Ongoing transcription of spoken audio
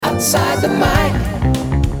outside the mic.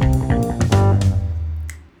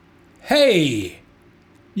 Hey,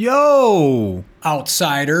 Yo!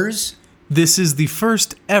 outsiders. This is the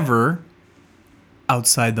first ever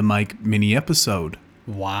Outside the Mic mini episode.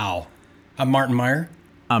 Wow. I'm Martin Meyer,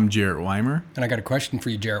 I'm Jarrett Weimer. and I got a question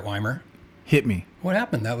for you, Jarrett Weimer. Hit me. What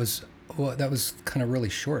happened? That was kind of really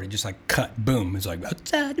short. It just like cut, boom. It's like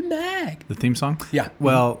outside the mic. The theme song? Yeah.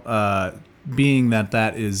 Well, being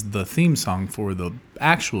that is the theme song for the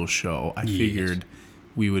actual show, I figured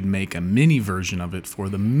we would make a mini version of it for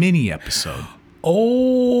the mini episode. Okay,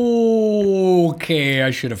 I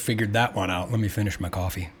should have figured that one out. Let me finish my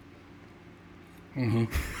coffee.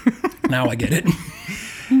 Now I get it.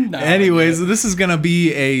 Anyways, this is going to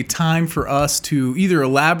be a time for us to either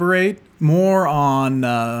elaborate more on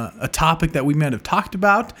a topic that we might have talked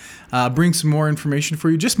about, bring some more information for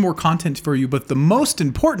you, just more content for you. But the most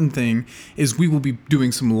important thing is we will be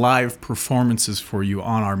doing some live performances for you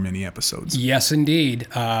on our mini episodes. Yes, indeed.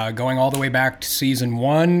 Going all the way back to season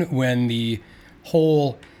 1 when the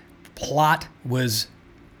whole plot was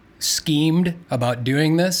schemed about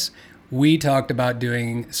doing this. We talked about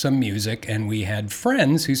doing some music, and we had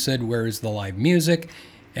friends who said, "Where's the live music?"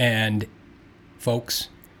 And folks,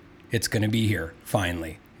 it's going to be here,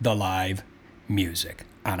 finally, the live music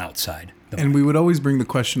on Outside the And we would always bring the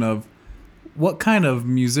question of, what kind of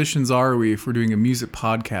musicians are we if we're doing a music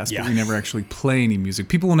podcast, Yeah. but we never actually play any music?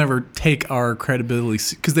 People will never take our credibility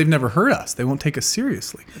because they've never heard us. They won't take us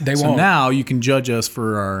seriously. They so won't. now you can judge us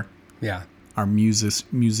for Yeah. our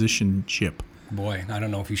musicianship. Boy, I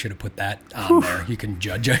don't know if you should have put that on there. You can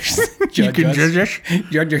judge us. You can judge us?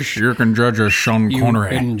 Judge us. You can judge us, Sean You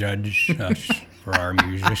Connery. can judge us for our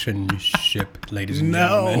musicianship, ladies and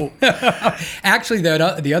No. gentlemen. Actually,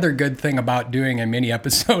 the other good thing about doing a mini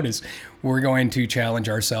episode is we're going to challenge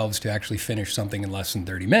ourselves to actually finish something in less than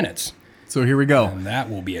 30 minutes. So here we go. And that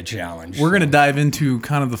will be a challenge. We're going to dive into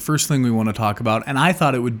kind of the first thing we want to talk about. And I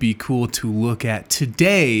thought it would be cool to look at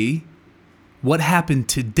today, what happened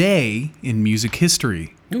today in music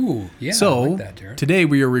history. Ooh, yeah, I So like that, Jared. today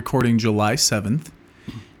we are recording July 7th.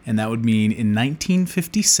 And that would mean in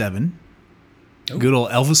 1957, good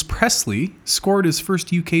old Elvis Presley scored his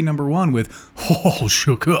first UK number one with All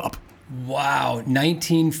Shook Up. Wow,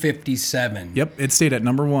 1957. Yep, it stayed at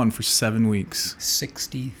number one for 7 weeks.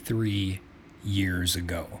 63 years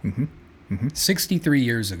ago. 63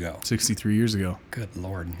 years ago. 63 years ago. Good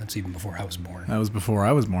Lord, that's even before I was born. That was before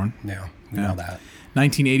I was born. Yeah, we know that.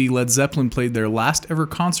 1980, Led Zeppelin played their last ever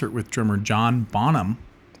concert with drummer John Bonham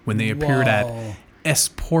when they appeared at Whoa.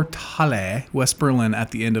 Esporthalle, West Berlin,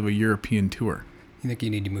 at the end of a European tour. You think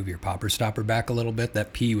you need to move your popper stopper back a little bit?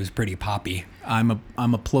 That P was pretty poppy. I'm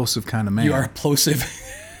a plosive kind of man. You are plosive.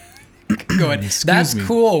 Go ahead. Excuse That's me.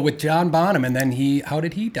 cool with John Bonham. And then how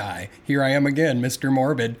did he die? Here I am again, Mr.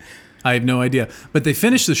 Morbid. I have no idea. But they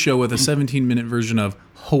finished the show with a 17-minute version of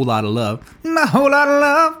Whole Lotta Love. A whole lot of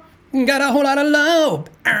love. Got a whole lot of love.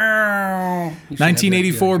 Ow. You should have that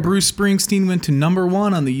 1984, feeling. Bruce Springsteen went to number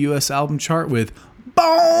one on the U.S. album chart with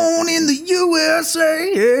Born in the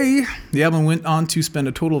USA. The album went on to spend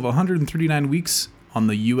a total of 139 weeks on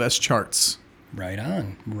the U.S. charts. Right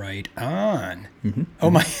on. Right on. Oh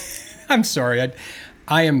my! I'm sorry.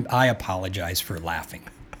 I apologize for laughing.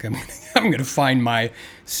 I'm going to find my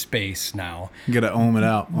space now. You gotta ohm it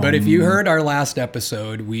out. But if you heard our last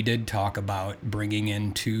episode, we did talk about bringing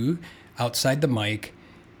into Outside the Mic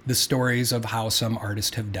the stories of how some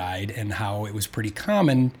artists have died and how it was pretty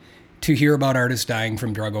common to hear about artists dying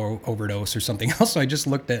from drug overdose or something else. So I just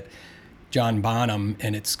looked at John Bonham,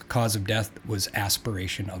 and its cause of death was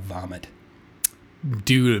aspiration of vomit.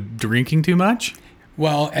 Due to drinking too much?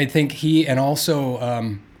 Well, I think he, and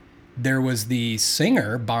also there was the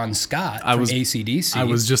singer, Bon Scott, from AC/DC. I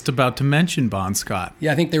was just about to mention Bon Scott.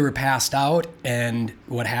 Yeah, I think they were passed out, and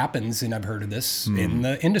what happens, and I've heard of this in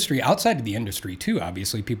the industry, outside of the industry too,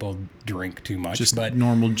 obviously, people drink too much. Just but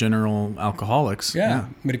normal general alcoholics. yeah,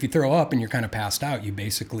 but if you throw up and you're kind of passed out, you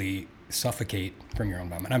basically suffocate from your own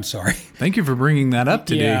vomit. I'm sorry. Thank you for bringing that up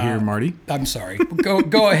today Yeah. here, Marty. I'm sorry.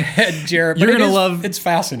 Go ahead, Jared. You're But gonna love- It's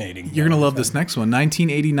fascinating. You're going to love this next one.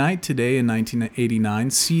 1989, today in 1989,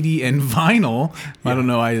 CD and vinyl. I don't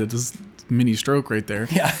know, I just mini stroke right there.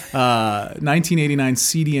 Yeah. 1989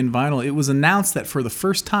 CD and vinyl. It was announced that for the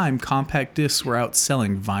first time, compact discs were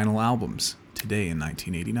outselling vinyl albums today in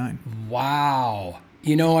 1989. Wow.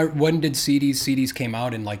 You know, when did CDs? CDs came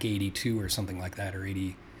out in like 82 or something like that, or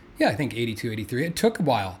 80. Yeah, I think 82, 83. It took a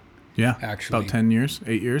while. Yeah, Actually. about 10 years,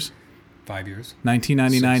 8 years. 5 years.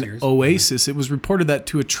 1999 6 years. Oasis. It was reported that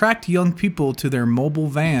to attract young people to their mobile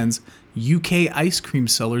vans, UK ice cream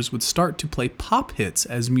sellers would start to play pop hits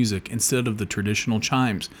as music instead of the traditional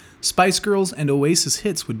chimes. Spice Girls and Oasis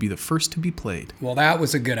hits would be the first to be played. Well, that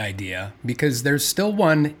was a good idea because there's still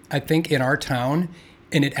one, I think, in our town,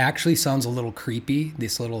 and it actually sounds a little creepy,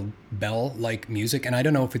 this little bell-like music. And I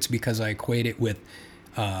don't know if it's because I equate it with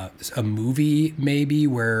a movie maybe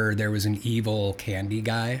where there was an evil candy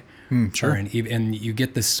guy. Sure. And you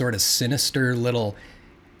get this sort of sinister little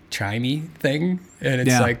chimey thing, and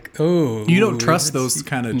it's like, oh, you don't trust those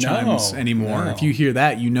kind of chimes anymore. No. If you hear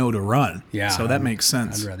that, you know to run. Yeah, So that makes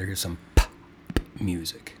sense. I'd rather hear some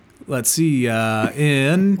music. Let's see.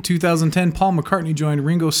 In 2010, Paul McCartney joined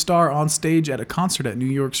Ringo Starr on stage at a concert at New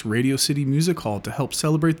York's Radio City Music Hall to help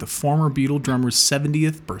celebrate the former Beatle drummer's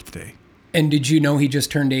 70th birthday. And did you know he just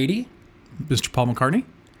turned 80? Mr. Paul McCartney?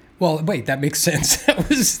 Well, wait, that makes sense. That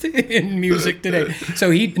was in music today. So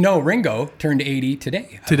Ringo turned 80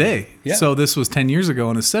 today. Today. Yeah. So this was 10 years ago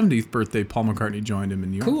on his 70th birthday. Paul McCartney joined him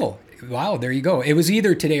in New York. Cool. Wow, there you go. It was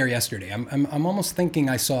either today or yesterday. I'm almost thinking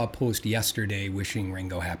I saw a post yesterday wishing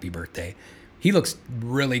Ringo happy birthday. He looks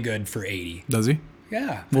really good for 80. Does he?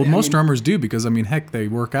 Yeah. Well, most drummers do because, heck, they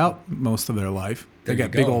work out most of their life. They There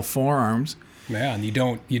got you big go. old forearms. Yeah, and you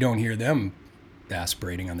don't hear them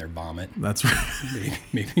aspirating on their vomit. That's right.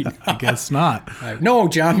 Maybe I guess not. No,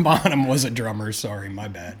 John Bonham was a drummer. Sorry, my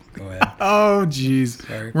bad. Go ahead. Oh, jeez.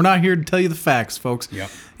 Sorry. We're not here to tell you the facts, folks. Yep.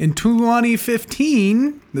 In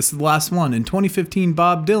 2015, this is the last one. In 2015,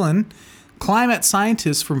 Bob Dylan, climate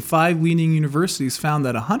scientists from 5 leading universities found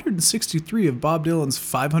that 163 of Bob Dylan's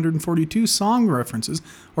 542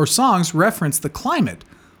 songs reference the climate,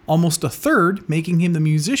 almost a third making him the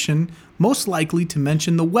musician most likely to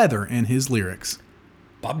mention the weather in his lyrics.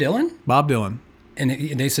 Bob Dylan? Bob Dylan. And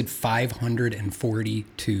they said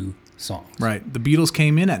 542 songs. Right. The Beatles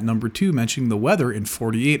came in at number 2, mentioning the weather in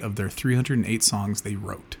 48 of their 308 songs they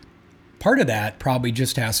wrote. Part of that probably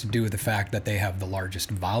just has to do with the fact that they have the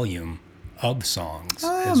largest volume of songs.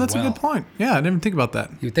 Oh, that's a good point. Yeah, I didn't even think about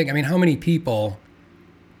that. You think, how many people...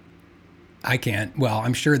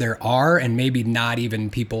 I'm sure there are, and maybe not even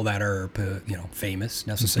people that are, famous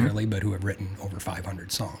necessarily, but who have written over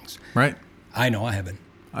 500 songs. Right. I know I haven't.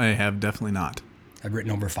 I have definitely not. I've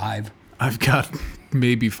written over 5. I've got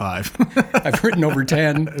maybe 5. I've written over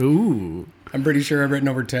 10. Ooh. I'm pretty sure I've written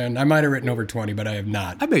over 10. I might have written over 20, but I have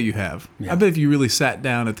not. I bet you have. Yeah. I bet if you really sat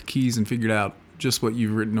down at the keys and figured out just what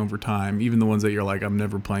you've written over time, even the ones that you're like, I'm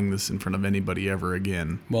never playing this in front of anybody ever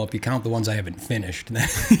again. Well, if you count the ones I haven't finished,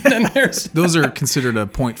 then there's... Those are considered a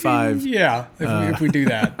 0.5. Yeah, if we do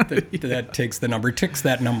that, that ticks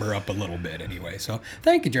that number up a little bit anyway. So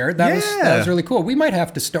thank you, Jared. That was really cool. We might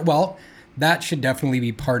have to start... Well, that should definitely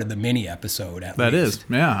be part of the mini episode at That least. is.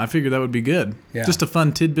 Yeah, I figured that would be good. Yeah. Just a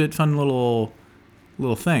fun tidbit, fun little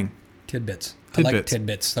thing. Tidbits. I like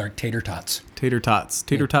tidbits. Or tater tots. Tater tots.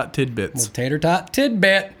 Tater tot tidbits. Well, tater tot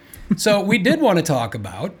tidbit. So we did want to talk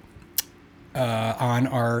about on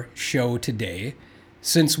our show today,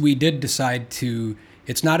 since we did decide to,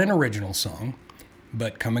 it's not an original song,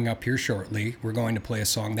 but coming up here shortly, we're going to play a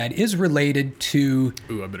song that is related to...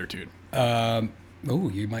 Ooh, I better tune.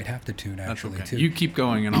 You might have to tune actually okay. too. You keep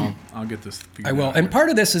going and I'll get this figured I will. out. And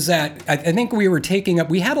part of this is that I think we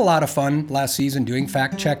had a lot of fun last season doing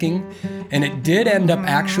fact checking, and it did end up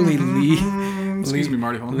actually Excuse me,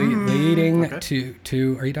 Marty. Hold on. leading Okay.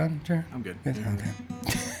 to. Are you done, Jared? I'm good. Okay.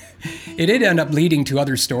 It did end up leading to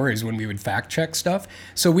other stories when we would fact check stuff.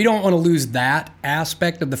 So we don't want to lose that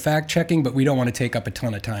aspect of the fact checking, but we don't want to take up a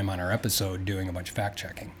ton of time on our episode doing a bunch of fact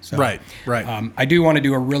checking. So, Right. I do want to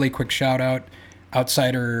do a really quick shout out,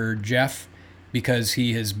 Outsider Jeff, because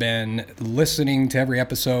he has been listening to every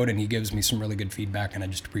episode and he gives me some really good feedback, and I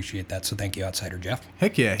just appreciate that. So thank you, Outsider Jeff.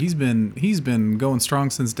 Heck yeah, he's been going strong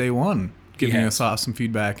since day one, giving has. us awesome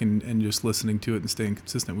feedback and just listening to it and staying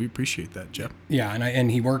consistent. We appreciate that, Jeff. Yeah,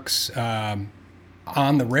 and he works on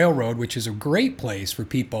the railroad, which is a great place for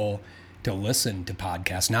people to listen to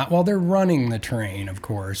podcasts. Not while they're running the train, of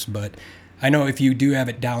course, but I know if you do have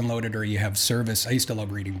it downloaded or you have service, I used to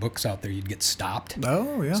love reading books out there. You'd get stopped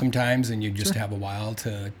sometimes, and you'd just have a while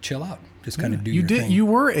to chill out, just kind of do your thing. You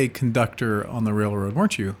were a conductor on the railroad,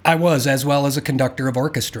 weren't you? I was, as well as a conductor of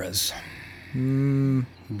orchestras. I'm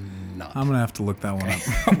gonna have to look that one up.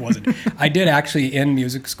 I wasn't. I did actually, in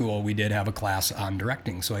music school, we did have a class on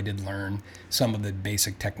directing, so I did learn some of the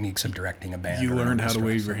basic techniques of directing a band. You or an learned how to orchestra,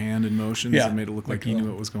 wave so- your hand in motions Yeah. and made it look like you knew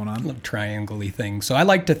what was going on. Little triangle-y thing. So I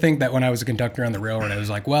like to think that when I was a conductor on the railroad, I was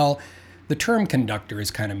like, well, the term conductor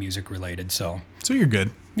is kind of music related. So So you're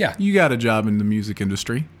good. yeah, You got a job in the music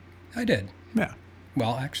industry. I did. Yeah.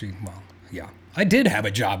 Well, actually, Yeah. I did have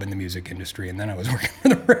a job in the music industry, and then I was working for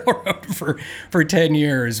the railroad for 10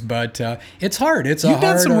 years. But it's hard. You've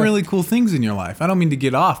done some really cool things in your life. I don't mean to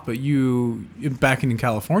get off, but you, back in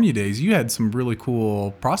California days, you had some really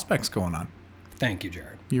cool prospects going on. Thank you,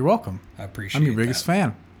 Jared. You're welcome. I appreciate it. I'm your biggest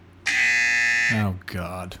fan. Oh,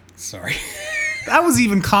 God. Sorry. I was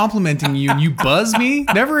even complimenting you, and you buzz me?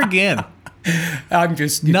 Never again. I'm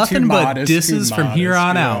just nothing too but modest, disses from here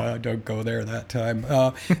on out. Don't go there that time.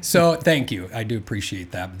 So thank you. I do appreciate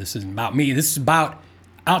that. But this isn't about me. This is about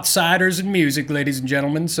outsiders in music, ladies and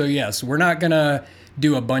gentlemen. So yes, we're not gonna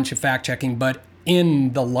do a bunch of fact checking, but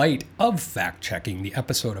in the light of fact checking the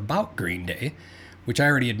episode about Green Day, which I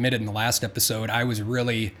already admitted in the last episode, I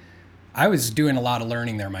was doing a lot of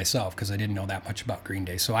learning there myself because I didn't know that much about Green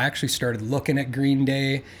Day. So I actually started looking at Green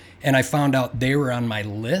Day, and I found out they were on my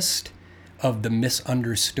list of the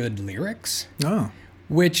misunderstood lyrics. Oh.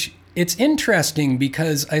 Which it's interesting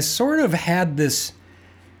because I sort of had this,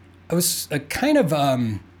 I was kind of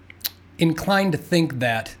inclined to think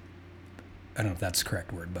that, I don't know if that's the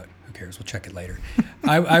correct word, but who cares? We'll check it later.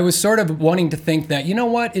 I was sort of wanting to think that, you know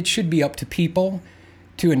what, it should be up to people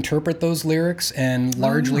to interpret those lyrics, and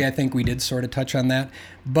largely I think we did sort of touch on that.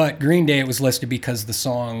 But Green Day, it was listed because the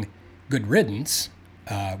song Good Riddance,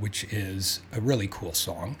 which is a really cool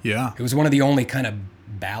song. Yeah. It was one of the only kind of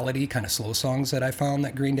ballady, kind of slow songs that I found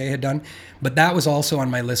that Green Day had done. But that was also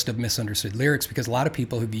on my list of misunderstood lyrics because a lot of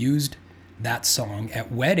people have used that song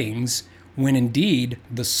at weddings when indeed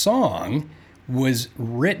the song was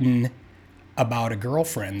written about a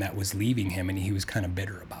girlfriend that was leaving him and he was kind of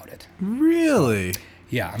bitter about it. Really?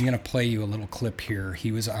 Yeah, I'm going to play you a little clip here.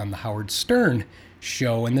 He was on the Howard Stern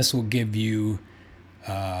show, and this will give you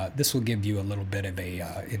a little bit of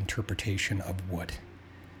a interpretation of what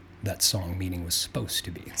that song meaning was supposed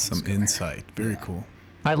to be. Some insight. Very cool.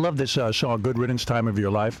 I love this song, Good Riddance, Time of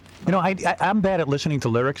Your Life. You know, I'm bad at listening to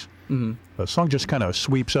lyrics. Mm-hmm. The song just kind of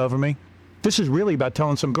sweeps over me. This is really about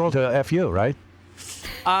telling some girl to F you, right?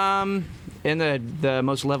 In the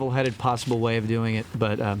most level-headed possible way of doing it,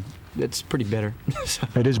 but it's pretty bitter.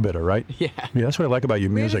 It is bitter, right? Yeah. Yeah, that's what I like about your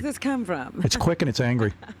music. Where does this come from? It's quick and it's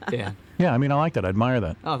angry. Yeah. Yeah, I mean, I like that. I admire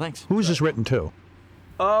that. Oh, thanks. Who is this written to?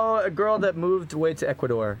 Oh, a girl that moved away to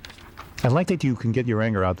Ecuador. I like that you can get your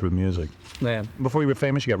anger out through music. Yeah. Before you were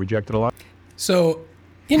famous, you got rejected a lot. So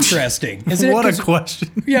interesting, isn't it? What a question.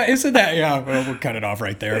 Yeah, isn't that? Yeah, well, we'll cut it off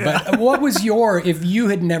right there. Yeah. But what was if you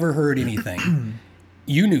had never heard anything,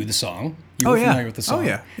 you knew the song. You were familiar with the song. Oh,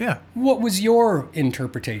 yeah, yeah. What was your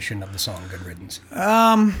interpretation of the song Good Riddance?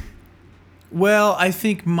 Well, I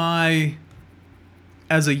think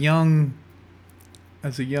as a young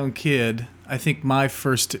kid, I think my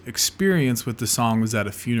first experience with the song was at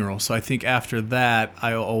a funeral. So I think after that,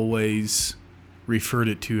 I always referred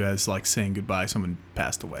it to as like saying goodbye. Someone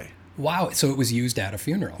passed away. Wow. So it was used at a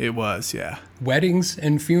funeral. It was, yeah. Weddings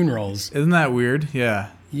and funerals. Isn't that weird? Yeah.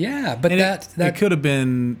 Yeah, but it could have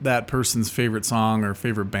been that person's favorite song or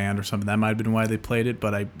favorite band or something. That might have been why they played it,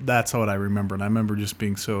 but that's what I remember. And I remember just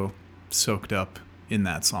being so soaked up in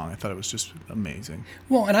that song. I thought it was just amazing.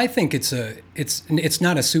 Well, and I think it's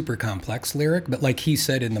not a super complex lyric, but like he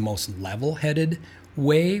said, in the most level-headed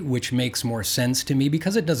way, which makes more sense to me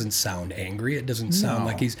because it doesn't sound angry. It doesn't sound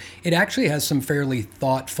like it actually has some fairly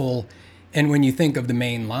thoughtful, and when you think of the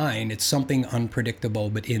main line, it's something unpredictable,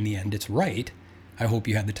 but in the end it's right. I hope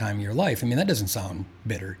you had the time of your life. I mean, that doesn't sound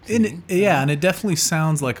bitter to me. Yeah, and it definitely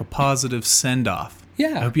sounds like a positive send-off.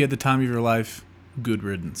 Yeah. I hope you had the time of your life. Good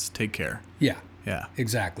riddance. Take care. Yeah. Yeah.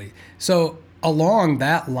 Exactly. So along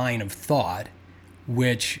that line of thought,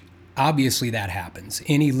 which obviously that happens.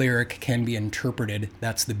 Any lyric can be interpreted.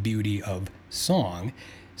 That's the beauty of song.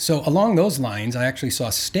 So along those lines, I actually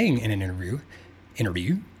saw Sting in an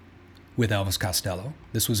interview with Elvis Costello.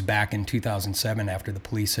 This was back in 2007 after the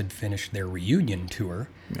Police had finished their reunion tour.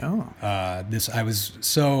 Oh. I'm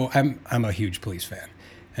a huge Police fan,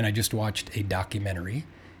 and I just watched a documentary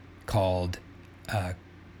called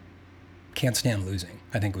Can't Stand Losing,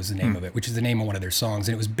 I think was the name of it, which is the name of one of their songs,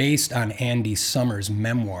 and it was based on Andy Summers'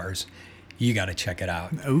 memoirs. You got to check it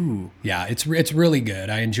out. Ooh. Yeah, it's really good.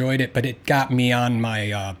 I enjoyed it, but it got me on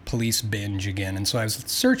my Police binge again, and so I was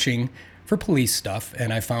searching for Police stuff,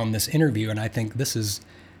 and I found this interview, and I think this is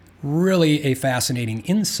really a fascinating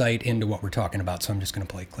insight into what we're talking about, so I'm just going to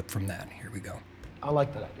play a clip from that. Here we go. I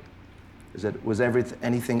like that idea. Was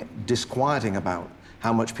anything disquieting about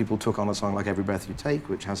how much people took on a song like Every Breath You Take,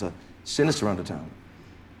 which has a sinister undertone?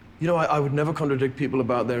 You know, I would never contradict people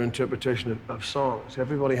about their interpretation of songs.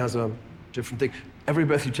 Everybody has a different thing. Every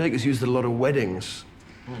Breath You Take is used at a lot of weddings.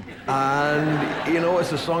 And, you know,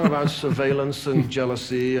 it's a song about surveillance and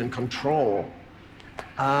jealousy and control.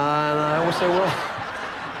 And I always say,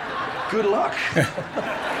 well, good luck.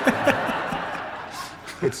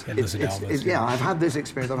 Yeah, I've had this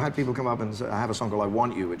experience. I've had people come up and say, I have a song called I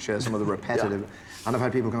Want You, which shares some of the repetitive, and I've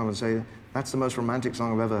had people come up and say, that's the most romantic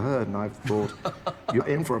song I've ever heard, and I've thought, you're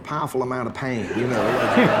in for a powerful amount of pain, you know.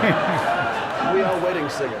 We are wedding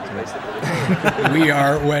singers, basically. We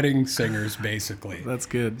are wedding singers, basically. That's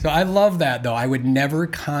good. So I love that, though. I would never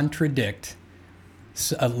contradict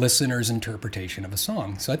a listener's interpretation of a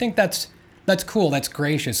song. So I think that's cool. That's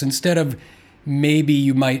gracious. Instead of maybe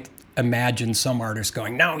you might imagine some artists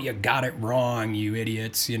going, no, you got it wrong, you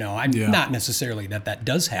idiots. You know, I'm not necessarily that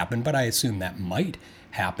does happen, but I assume that might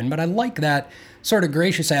happen. But I like that sort of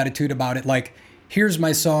gracious attitude about it. Like, here's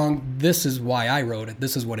my song. This is why I wrote it.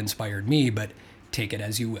 This is what inspired me, but take it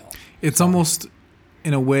as you will. It's almost,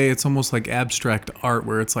 in a way, it's almost like abstract art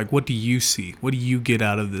where it's like, what do you see? What do you get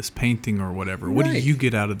out of this painting or whatever? What do you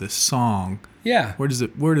get out of this song? Yeah. Where does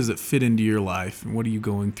it fit into your life? And what are you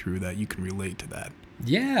going through that you can relate to that?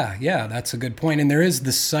 Yeah, that's a good point. And there is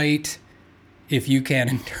the site, if you can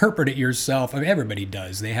interpret it yourself. I mean, everybody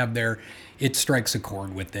does. They have it strikes a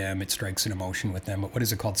chord with them. It strikes an emotion with them. But what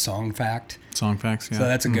is it called? Songfact? Songfacts, yeah. So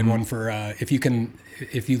that's a good one for, if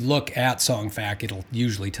you look at Songfact, it'll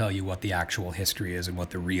usually tell you what the actual history is and what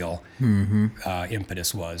the real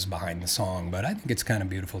impetus was behind the song. But I think it's kind of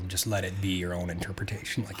beautiful to just let it be your own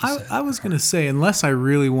interpretation, like you said. I was going to say, unless I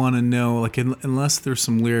really want to know, like, unless there's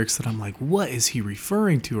some lyrics that I'm like, what is he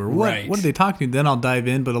referring to? Or what are they talking to? Then I'll dive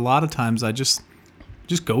in. But a lot of times I just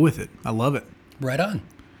go with it. I love it. Right on.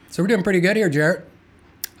 So we're doing pretty good here, Jarrett.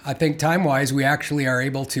 I think time-wise, we actually are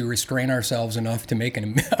able to restrain ourselves enough to make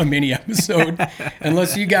a mini episode.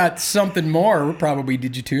 Unless you got something more, probably.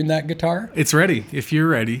 Did you tune that guitar? It's ready. If you're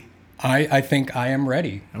ready. I think I am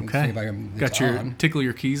ready. Okay. Got tickle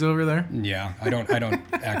your keys over there? Yeah. I don't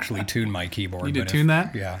actually tune my keyboard. You did tune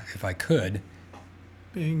that? Yeah. If I could.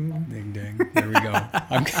 Bing. Ding, ding. There we go.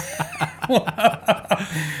 I'm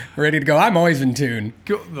ready to go. I'm always in tune.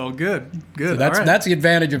 Cool. Well, good. So that's the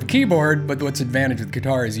advantage of a keyboard, but what's advantage with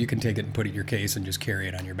guitar is you can take it and put it in your case and just carry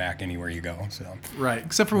it on your back anywhere you go. So right.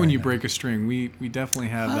 Except for when you break a string. We definitely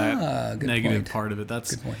have that negative part of it.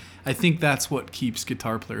 That's good point. I think that's what keeps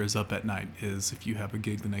guitar players up at night is if you have a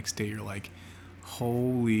gig the next day, you're like,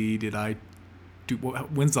 holy,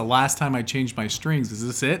 when's the last time I changed my strings? Is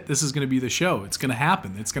this it? This is going to be the show. It's going to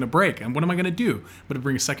happen. It's going to break. And what am I going to do? I'm going to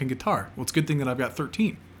bring a second guitar. Well, it's a good thing that I've got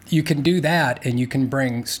 13. You can do that, and you can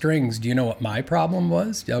bring strings. Do you know what my problem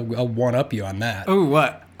was? I'll one-up you on that. Oh,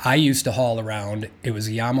 what? I used to haul around. It was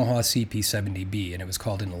a Yamaha CP70B, and it was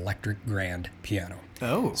called an electric grand piano.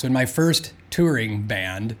 Oh. So in my first touring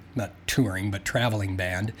band, not touring, but traveling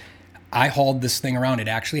band, I hauled this thing around. It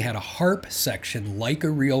actually had a harp section like a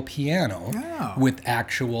real piano with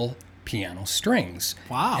actual piano strings.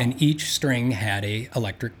 Wow. And each string had a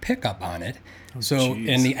electric pickup on it.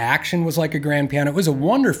 And the action was like a grand piano. It was a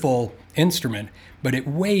wonderful instrument, but it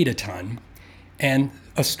weighed a ton. And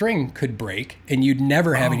a string could break, and you'd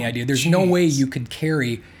never have any idea. There's no way you could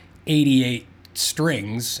carry 88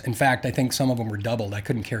 strings. In fact, I think some of them were doubled. I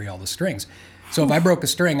couldn't carry all the strings. So if I broke a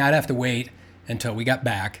string, I'd have to wait until we got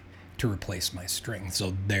back to replace my string.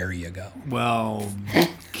 So there you go. Well,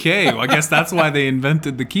 okay. Well, I guess that's why they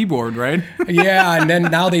invented the keyboard, right? Yeah, and then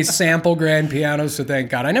now they sample grand pianos, so thank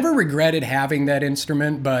God. I never regretted having that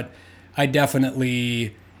instrument, but I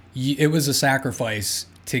definitely, it was a sacrifice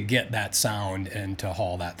to get that sound and to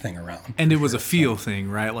haul that thing around. And it was a feel thing,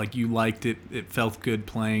 right? Like you liked it. It felt good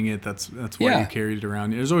playing it. That's why you carried it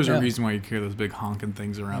around. There's always a reason why you carry those big honking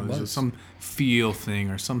things around. There's some feel thing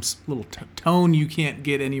or some little tone you can't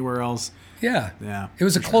get anywhere else. Yeah. It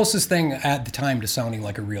was the closest thing at the time to sounding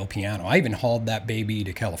like a real piano. I even hauled that baby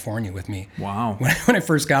to California with me. Wow. When I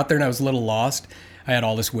first got there and I was a little lost, I had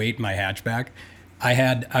all this weight in my hatchback.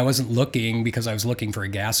 I wasn't looking because I was looking for a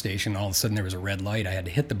gas station. All of a sudden there was a red light. I had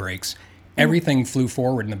to hit the brakes. Everything flew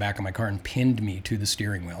forward in the back of my car and pinned me to the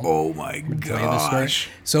steering wheel. Oh my gosh.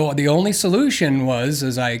 So the only solution was,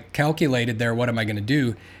 as I calculated there, what am I going to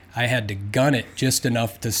do? I had to gun it just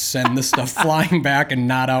enough to send the stuff flying back and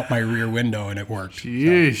not out my rear window, and it worked.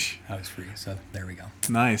 Sheesh. So I was free. So there we go.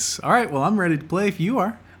 Nice. All right. Well, I'm ready to play if you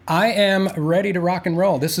are. I am ready to rock and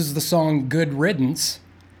roll. This is the song Good Riddance.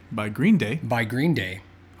 By Green Day.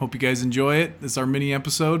 Hope you guys enjoy it. This is our mini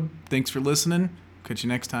episode. Thanks for listening. Catch you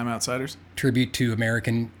next time, Outsiders. Tribute to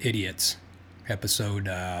American Idiots. Episode,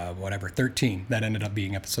 13. That ended up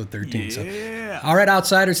being episode 13. Yeah. So, all right,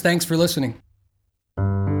 Outsiders, thanks for listening.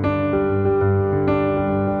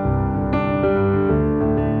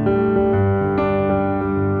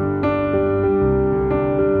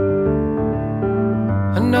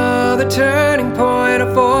 Another the turning point,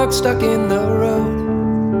 a fork stuck in the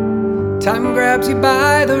road. Time grabs you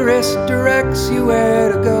by the wrist, directs you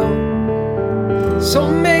where to go. So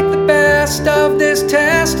make the best of this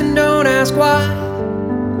test and don't ask why.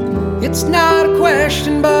 It's not a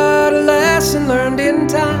question but a lesson learned in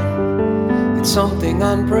time. It's something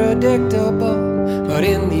unpredictable, but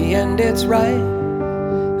in the end it's right.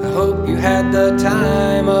 I hope you had the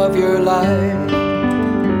time of your life.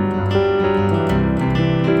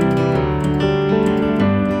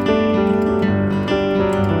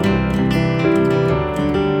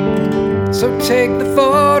 So take the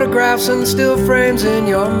photographs and still frames in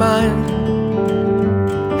your mind.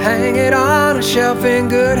 Hang it on a shelf in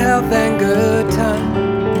good health and good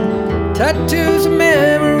time. Tattoos of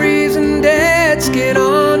memories and dead skin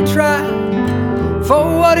on trial. For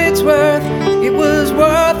what it's worth, it was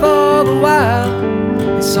worth all the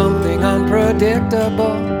while. It's something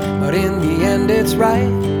unpredictable, but in the end it's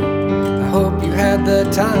right. I hope you had the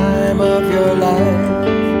time of your life.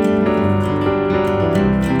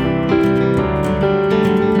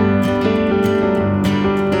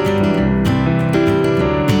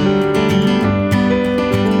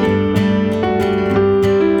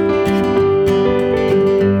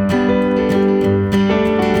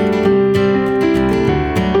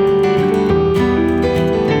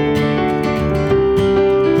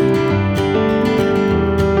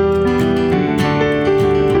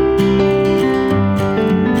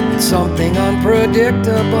 Something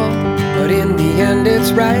unpredictable, but in the end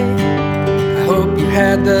it's right. I hope you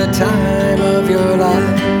had the time of your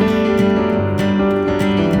life.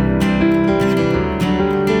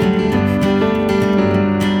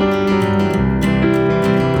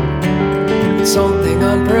 It's something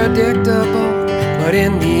unpredictable, but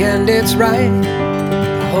in the end it's right.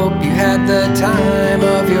 I hope you had the time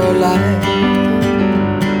of your life.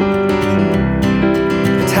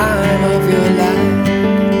 The time of your life.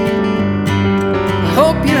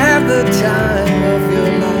 Hope you have the time